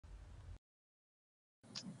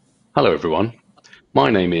Hello, everyone. My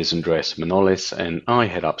name is Andreas Manolis, and I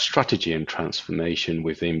head up strategy and transformation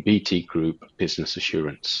within BT Group Business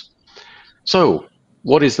Assurance. So,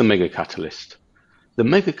 what is the Mega Catalyst? The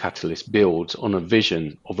Mega Catalyst builds on a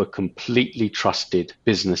vision of a completely trusted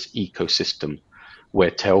business ecosystem where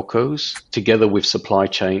telcos, together with supply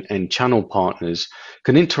chain and channel partners,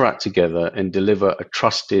 can interact together and deliver a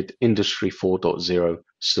trusted Industry 4.0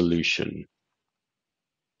 solution.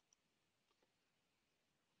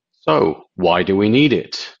 So, why do we need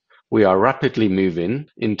it? We are rapidly moving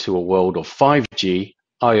into a world of 5G,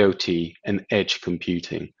 IoT, and edge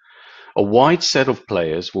computing. A wide set of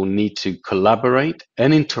players will need to collaborate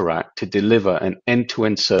and interact to deliver an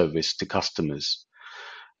end-to-end service to customers.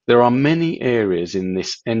 There are many areas in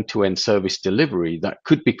this end-to-end service delivery that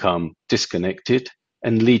could become disconnected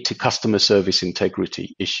and lead to customer service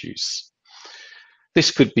integrity issues.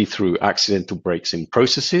 This could be through accidental breaks in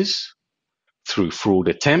processes, through fraud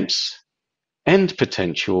attempts, and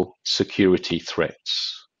potential security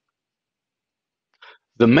threats.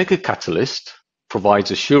 The Mega Catalyst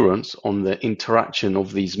provides assurance on the interaction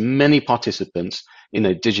of these many participants in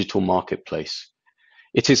a digital marketplace.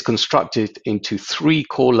 It is constructed into three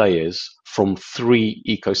core layers from three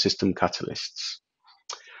ecosystem catalysts.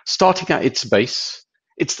 Starting at its base,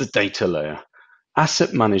 it's the data layer.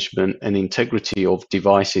 Asset management and integrity of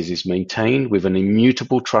devices is maintained with an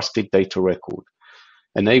immutable trusted data record,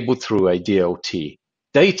 enabled through a DLT.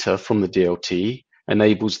 Data from the DLT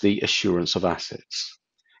enables the assurance of assets.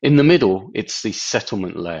 In the middle, it's the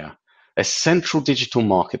settlement layer, a central digital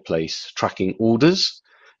marketplace tracking orders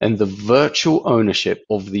and the virtual ownership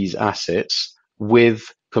of these assets with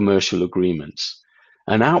commercial agreements.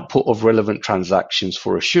 An output of relevant transactions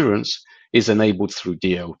for assurance is enabled through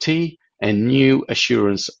DLT and new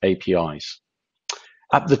assurance APIs.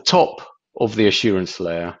 At the top of the assurance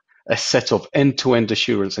layer, a set of end-to-end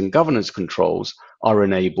assurance and governance controls are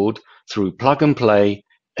enabled through plug-and-play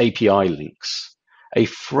API links, a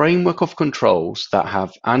framework of controls that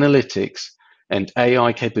have analytics and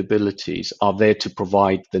AI capabilities are there to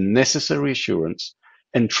provide the necessary assurance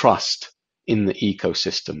and trust in the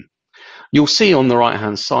ecosystem. You'll see on the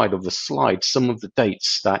right-hand side of the slide some of the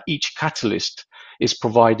dates that each catalyst is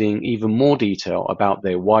providing even more detail about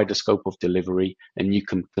their wider scope of delivery, and you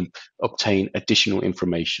can obtain additional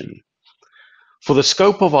information. For the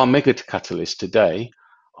scope of our Mega Catalyst today,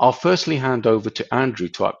 I'll firstly hand over to Andrew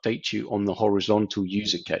to update you on the horizontal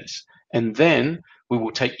user case, and then we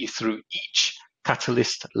will take you through each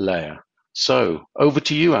catalyst layer. So over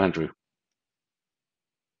to you, Andrew.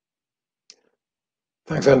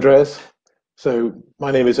 Thanks, Andreas. So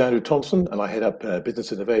my name is Andrew Thompson, and I head up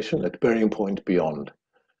business innovation at Bearing Point Beyond.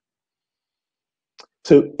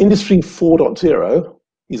 So Industry 4.0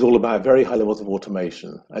 is all about very high levels of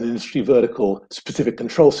automation and industry vertical specific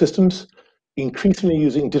control systems, increasingly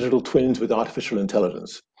using digital twins with artificial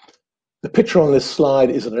intelligence. The picture on this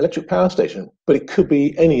slide is an electric power station, but it could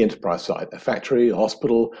be any enterprise site, a factory, a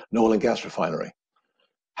hospital, an oil and gas refinery.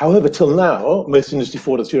 However, till now, most Industry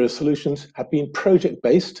 4.0 solutions have been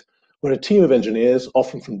project-based, where a team of engineers,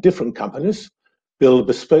 often from different companies, build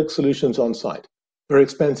bespoke solutions on site. Very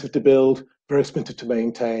expensive to build, very expensive to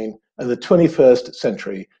maintain, and in the 21st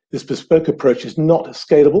century, this bespoke approach is not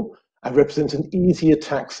scalable and represents an easy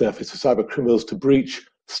attack surface for cyber criminals to breach,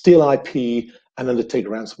 steal IP, and undertake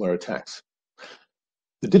ransomware attacks.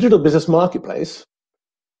 The digital business marketplace,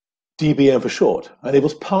 DBM for short,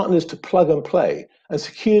 enables partners to plug and play and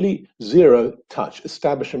securely zero-touch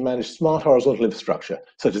establish and manage smart horizontal infrastructure,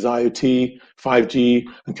 such as IoT, 5G,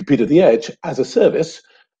 and compute at the edge as a service,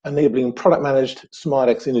 enabling product-managed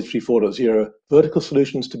SmartX Industry 4.0 vertical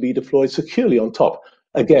solutions to be deployed securely on top,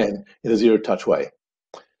 again, in a zero-touch way.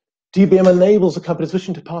 DBM enables the companies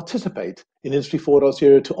wishing to participate in Industry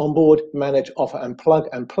 4.0 to onboard, manage, offer, and plug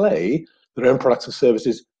and play their own products and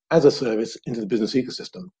services as a service into the business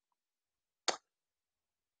ecosystem.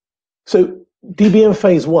 So DBM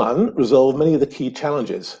Phase 1 resolved many of the key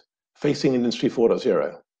challenges facing Industry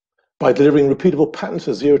 4.0 by delivering repeatable patterns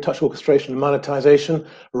for zero-touch orchestration and monetization,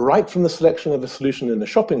 right from the selection of a solution in the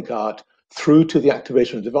shopping cart through to the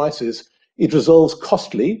activation of devices. It resolves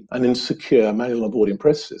costly and insecure manual onboarding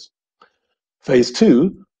processes. Phase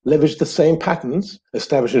 2 leveraged the same patterns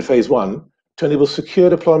established in Phase 1 to enable secure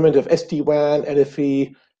deployment of SD-WAN,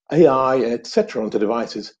 NFV, AI, etc. onto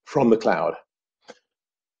devices from the cloud.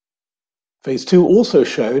 Phase 2 also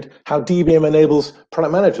showed how DBM enables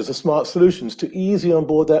product managers of smart solutions to easily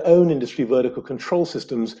onboard their own industry vertical control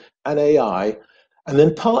systems and AI, and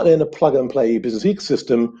then partner in a plug-and-play business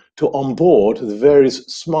ecosystem to onboard the various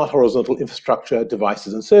smart horizontal infrastructure,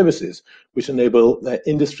 devices, and services, which enable their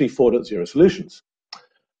Industry 4.0 solutions.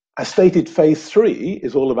 As stated, phase 3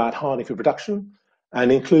 is all about hardening for production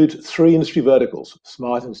and includes 3 industry verticals: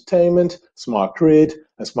 smart entertainment, smart grid,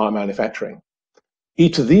 and smart manufacturing.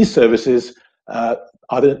 Each of these services are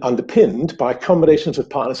underpinned by combinations of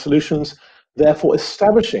partner solutions. Therefore,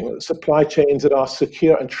 establishing supply chains that are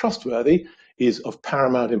secure and trustworthy is of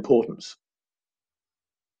paramount importance.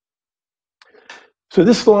 So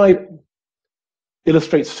this slide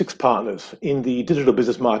illustrates 6 partners in the digital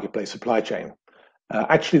business marketplace supply chain.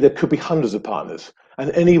 Actually, there could be hundreds of partners,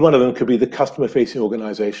 and any one of them could be the customer-facing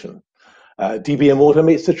organization. DBM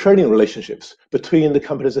automates the trading relationships between the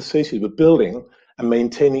companies associated with building and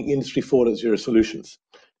maintaining Industry 4.0 solutions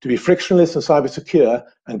to be frictionless and cyber secure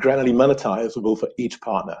and granularly monetizable for each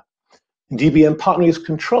partner. And DBM partnering is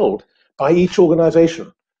controlled by each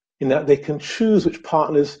organization in that they can choose which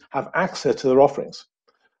partners have access to their offerings.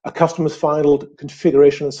 A customer's final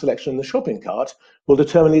configuration and selection in the shopping cart will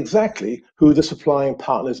determine exactly who the supplying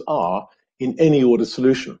partners are in any ordered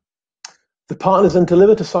solution. The partners then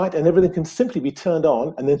deliver to site, and everything can simply be turned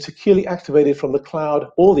on and then securely activated from the cloud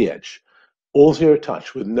or the edge, all zero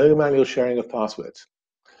touch with no manual sharing of passwords.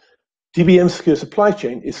 DBM's secure supply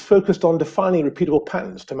chain is focused on defining repeatable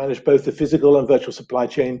patterns to manage both the physical and virtual supply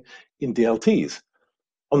chain in DLTs.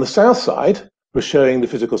 On the south side, we're showing the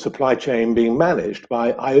physical supply chain being managed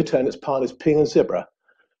by IOTA and its partners Ping and Zebra,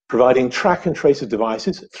 providing track and trace of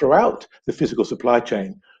devices throughout the physical supply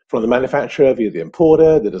chain, from the manufacturer via the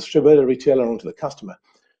importer, the distributor, retailer, onto the customer.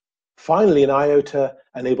 Finally, an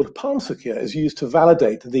IOTA-enabled Palm Secure is used to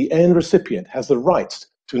validate that the end recipient has the rights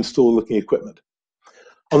to install looking equipment.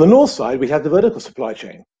 On the north side, we have the vertical supply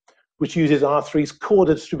chain, which uses R3's core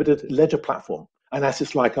distributed ledger platform and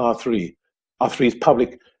assets like R3's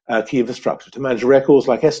public key infrastructure to manage records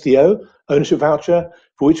like SDO, ownership voucher,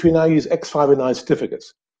 for which we now use X509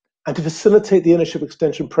 certificates, and to facilitate the ownership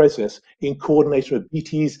extension process in coordination with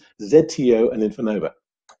BT's ZTO and Infonova.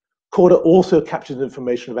 Corda also captures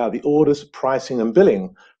information about the orders, pricing, and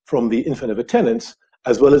billing from the Infonova tenants,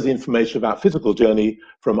 as well as the information about physical journey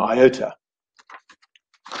from IOTA.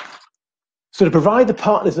 So to provide the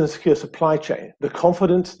partners in a secure supply chain the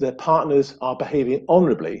confidence their partners are behaving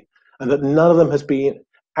honorably and that none of them has been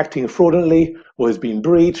acting fraudulently or has been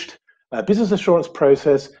breached, a business assurance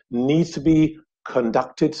process needs to be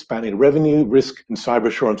conducted spanning revenue, risk, and cyber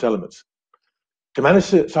assurance elements. To manage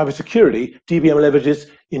cybersecurity, DBM leverages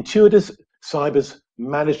Intuitive Cyber's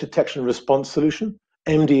Managed Detection and Response solution.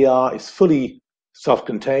 MDR is fully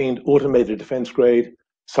self-contained, automated defense-grade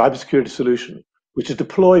cybersecurity solution, which is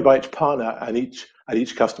deployed by each partner at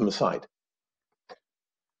each customer site.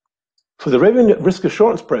 For the revenue risk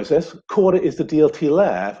assurance process, Corda is the DLT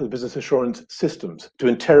layer for the business assurance systems to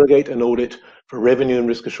interrogate and audit for revenue and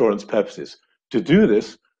risk assurance purposes. To do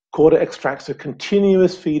this, Corda extracts a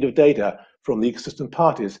continuous feed of data from the ecosystem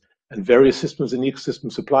parties and various systems in the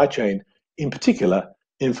ecosystem supply chain, in particular,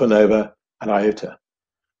 Infonova and IOTA.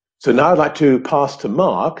 So now I'd like to pass to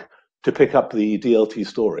Mark to pick up the DLT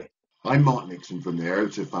story. I'm Mark Nixon from the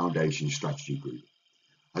IOTA Foundation Strategy Group.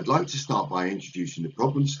 I'd like to start by introducing the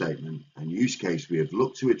problem statement and use case we have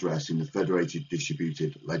looked to address in the Federated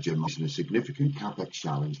Distributed Ledger facing a significant CapEx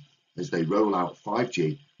challenge as they roll out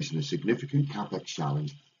 5G,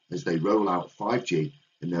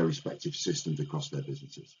 in their respective systems across their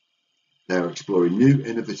businesses. They are exploring new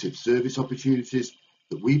innovative service opportunities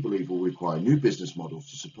that we believe will require new business models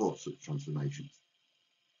to support such transformations.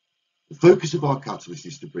 The focus of our catalyst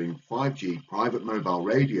is to bring 5G private mobile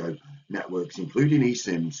radio networks, including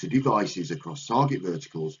eSIMs, to devices across target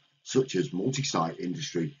verticals such as multi-site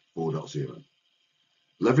Industry 4.0.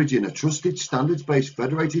 Leveraging a trusted standards-based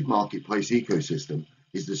federated marketplace ecosystem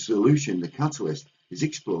is the solution the catalyst is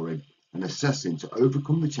exploring and assessing to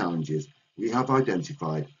overcome the challenges we have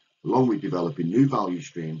identified, along with developing new value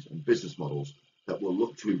streams and business models that will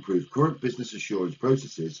look to improve current business assurance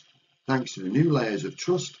processes thanks to the new layers of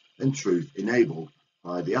trust and truth enabled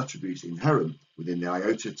by the attributes inherent within the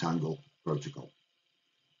IOTA Tangle protocol,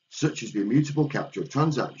 such as the immutable capture of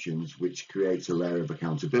transactions, which creates a layer of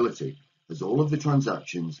accountability, as all of the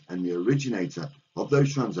transactions and the originator of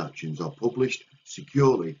those transactions are published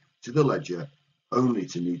securely to the ledger only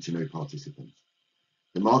to need-to-know participants.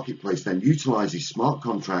 The marketplace then utilizes smart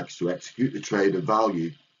contracts to execute the trade of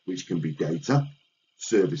value, which can be data,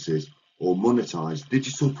 services, or monetized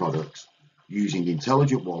digital products using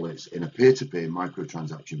intelligent wallets in a peer-to-peer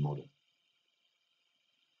microtransaction model.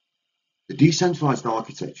 The decentralized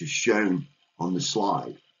architecture shown on the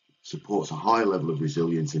slide supports a high level of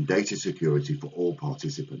resilience and data security for all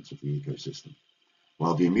participants of the ecosystem,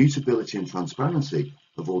 while the immutability and transparency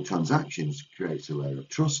of all transactions creates a layer of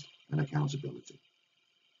trust and accountability.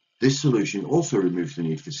 This solution also removes the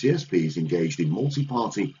need for CSPs engaged in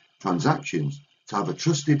multi-party transactions to have a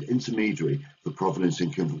trusted intermediary for provenance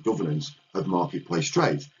and governance of marketplace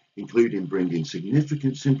trades, including bringing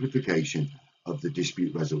significant simplification of the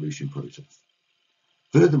dispute resolution process.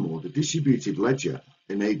 Furthermore, the distributed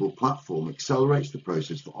ledger-enabled platform accelerates the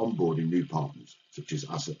process for onboarding new partners, such as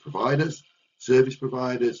asset providers, service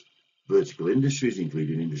providers, vertical industries,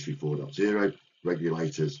 including Industry 4.0,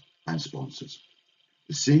 regulators, and sponsors.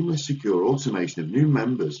 The seamless, secure automation of new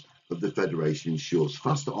members of the Federation ensures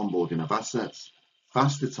faster onboarding of assets,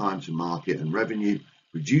 faster time to market and revenue,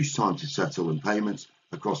 reduced time to settle and payments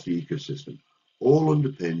across the ecosystem, all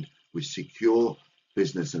underpinned with secure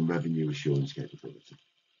business and revenue assurance capability.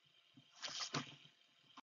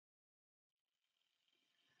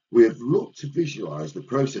 We have looked to visualize the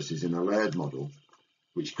processes in a layered model,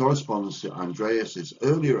 which corresponds to Andreas's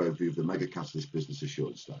earlier overview of the Mega Catalyst business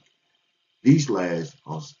assurance stack. These layers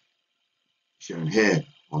are shown here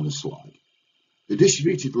on the slide. The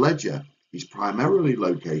distributed ledger is primarily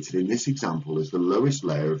located in this example as the lowest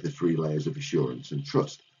layer of the 3 layers of assurance and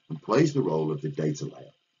trust, and plays the role of the data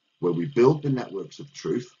layer, where we build the networks of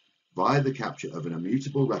truth via the capture of an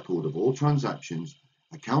immutable record of all transactions,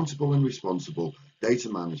 accountable and responsible data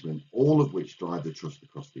management, all of which drive the trust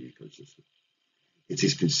across the ecosystem. It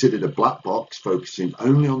is considered a black box, focusing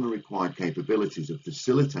only on the required capabilities of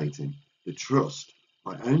facilitating the trust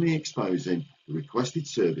by only exposing the requested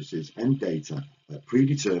services and data at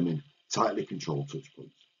predetermined, tightly controlled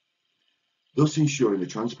touchpoints, thus ensuring the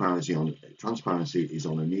transparency is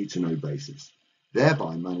on a need-to-know basis,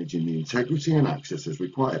 thereby managing the integrity and access as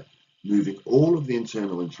required, moving all of the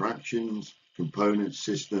internal interactions, components,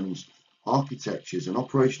 systems, architectures, and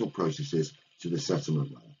operational processes to the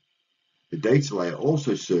settlement layer. The data layer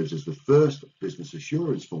also serves as the first business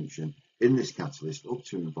assurance function in this catalyst up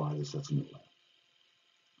to and via the settlement layer.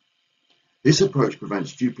 This approach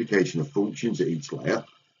prevents duplication of functions at each layer.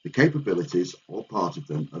 The capabilities, or part of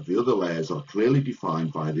them, of the other layers are clearly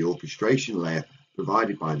defined by the orchestration layer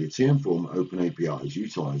provided by the tmforum open APIs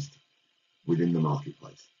utilized within the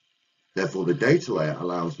marketplace. Therefore, the data layer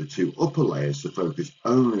allows the 2 upper layers to focus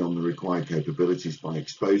only on the required capabilities by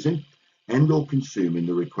exposing and/or consuming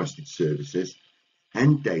the requested services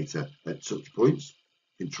and data at touch points,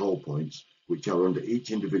 control points, which are under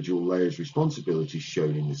each individual layer's responsibilities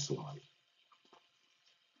shown in this slide.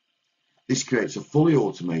 This creates a fully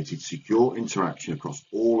automated, secure interaction across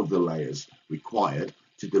all of the layers required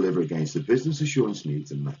to deliver against the business assurance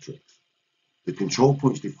needs and metrics. The control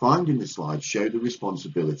points defined in the slide show the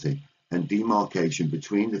responsibility and demarcation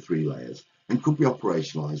between the 3 layers and could be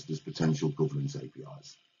operationalized as potential governance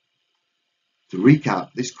APIs. To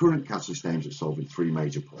recap, this current catalyst aims at solving 3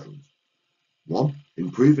 major problems. 1,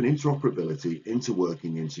 improving interoperability,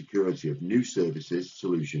 interworking, and security of new services,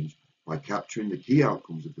 solutions by capturing the key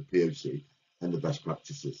outcomes of the POC and the best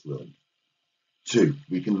practices learned. 2,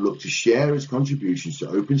 we can look to share as contributions to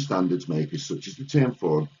open standards makers such as the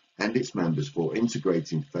tmforum and its members for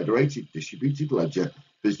integrating federated distributed ledger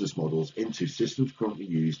business models into systems currently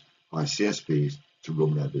used by CSPs to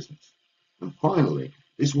run their business. And finally,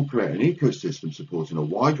 this will create an ecosystem supporting a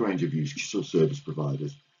wide range of digital service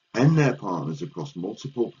providers and their partners across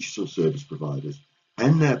multiple digital service providers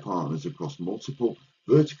and their partners across multiple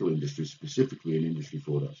vertical industries, specifically in Industry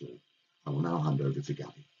 4.0. I will now hand over to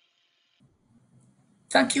Gabby.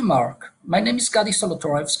 Thank you, Mark. My name is Gadi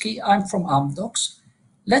Solotorevsky. I'm from Amdocs.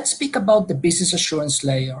 Let's speak about the business assurance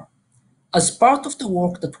layer. As part of the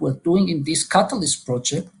work that we're doing in this Catalyst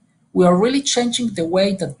project, we are really changing the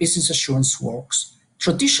way that business assurance works.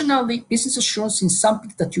 Traditionally, business assurance is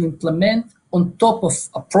something that you implement on top of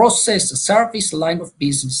a process, a service, a line of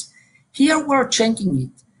business. Here we're changing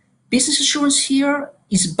it. Business assurance here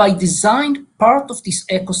is by design part of this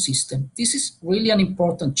ecosystem. This is really an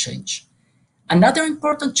important change. Another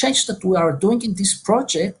important change that we are doing in this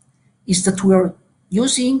project is that we are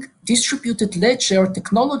using distributed ledger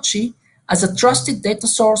technology as a trusted data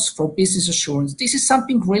source for business assurance. This is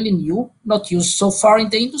something really new, not used so far in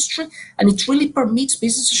the industry, and it really permits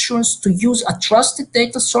business assurance to use a trusted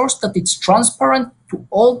data source that it's transparent to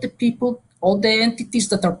all the people, all the entities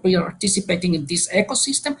that are participating in this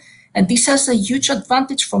ecosystem, and this has a huge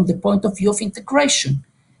advantage from the point of view of integration.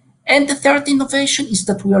 And the third innovation is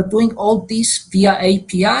that we are doing all this via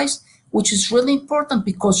APIs, which is really important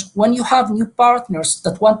because when you have new partners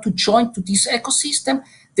that want to join to this ecosystem,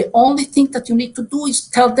 the only thing that you need to do is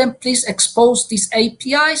tell them, please expose these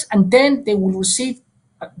APIs, and then they will receive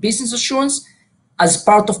business assurance as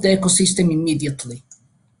part of the ecosystem immediately.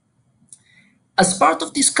 As part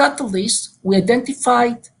of this catalyst, we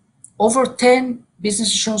identified over 10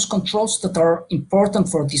 business assurance controls that are important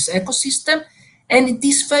for this ecosystem. And in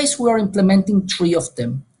this phase, we are implementing 3 of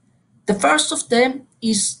them. The first of them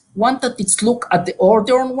is one that it's look at the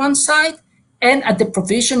order on one side and at the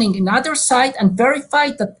provisioning in other side and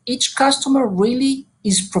verify that each customer really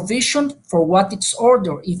is provisioned for what it's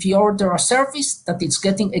ordered. If you order a service, that it's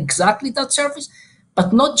getting exactly that service,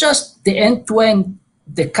 but not just the end-to-end,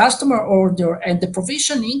 the customer order and the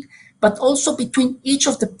provisioning, but also between each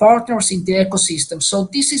of the partners in the ecosystem. So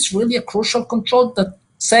this is really a crucial control that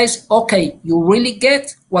says, okay, you really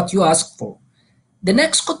get what you ask for. The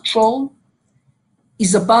next control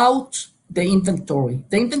is about the inventory.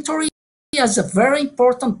 The inventory is a very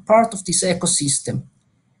important part of this ecosystem.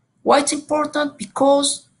 Why it's important?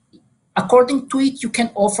 Because according to it, you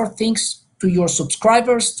can offer things to your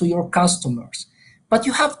subscribers, to your customers. But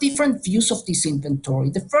you have different views of this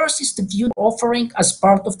inventory. The first is the view offering as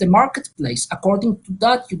part of the marketplace. According to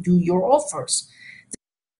that, you do your offers.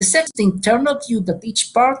 The second is the internal view that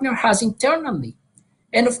each partner has internally.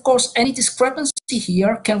 And of course, any discrepancy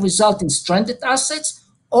here can result in stranded assets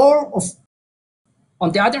or,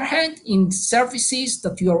 on the other hand, in services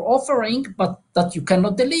that you are offering but that you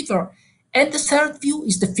cannot deliver. And the third view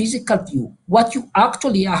is the physical view, what you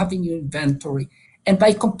actually have in your inventory. And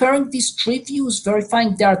by comparing these 3 views,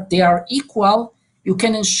 verifying that they are equal, you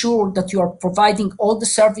can ensure that you are providing all the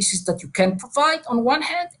services that you can provide on one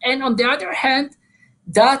hand, and on the other hand,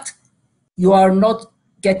 that you are not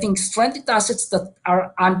getting stranded assets that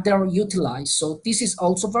are underutilized. So this is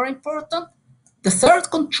also very important. The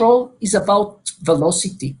third control is about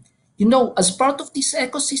velocity. You know, as part of this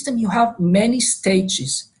ecosystem, you have many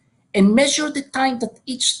stages, and measure the time that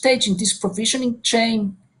each stage in this provisioning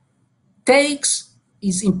chain takes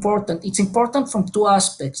is important. It's important from 2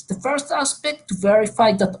 aspects. The first aspect, to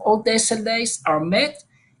verify that all the SLAs are met,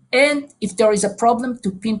 and if there is a problem,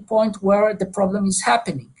 to pinpoint where the problem is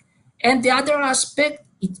happening. And the other aspect,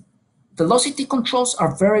 velocity controls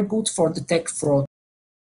are very good for the tech fraud.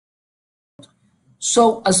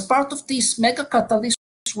 So as part of this mega catalyst,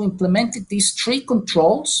 we implemented these 3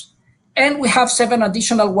 controls, and we have 7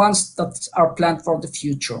 additional ones that are planned for the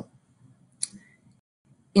future.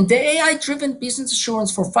 In the AI-driven business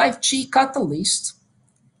assurance for 5G catalyst,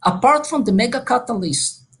 apart from the mega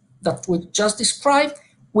catalyst that we just described,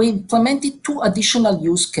 we implemented 2 additional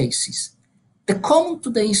use cases. The common to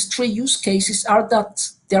these 3 use cases are that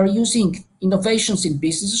they are using innovations in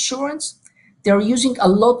business assurance, they are using a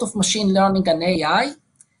lot of machine learning and AI,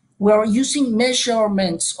 we are using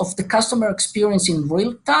measurements of the customer experience in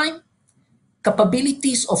real time,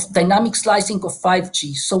 capabilities of dynamic slicing of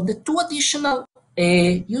 5G. So the 2 additional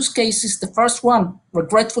use cases, the first one,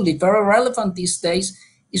 regretfully very relevant these days,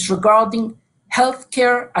 is regarding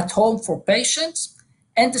healthcare at home for patients.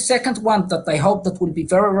 And the second one that I hope that will be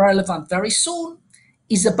very relevant very soon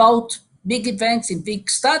is about big events in big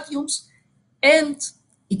stadiums. And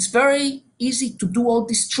it's very easy to do all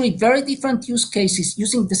these 3 very different use cases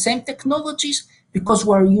using the same technologies because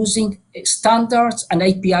we're using standards and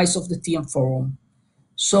APIs of the tmforum.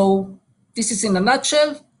 So this is in a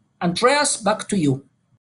nutshell. Andreas, back to you.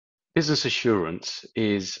 Business assurance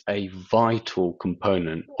is a vital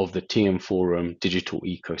component of the tmforum digital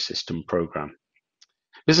ecosystem program.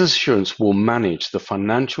 Business assurance will manage the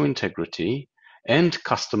financial integrity and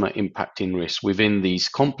customer impacting risk within these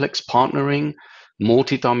complex partnering,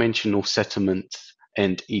 multi-dimensional settlement,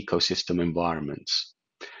 and ecosystem environments.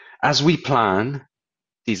 As we plan,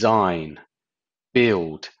 design,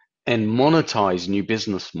 build, and monetize new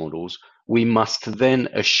business models, we must then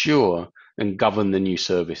assure and govern the new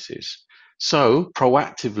services. So,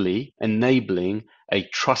 proactively enabling a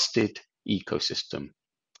trusted ecosystem.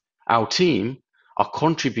 Our team are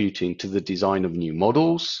contributing to the design of new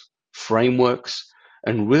models, frameworks,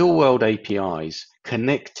 and real-world APIs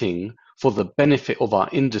connecting for the benefit of our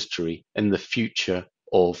industry and the future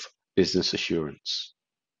of business assurance.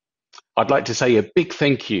 I'd like to say a big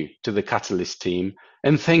thank you to the Catalyst team,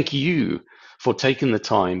 and thank you for taking the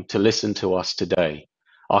time to listen to us today.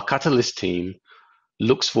 Our Catalyst team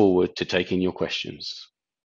looks forward to taking your questions.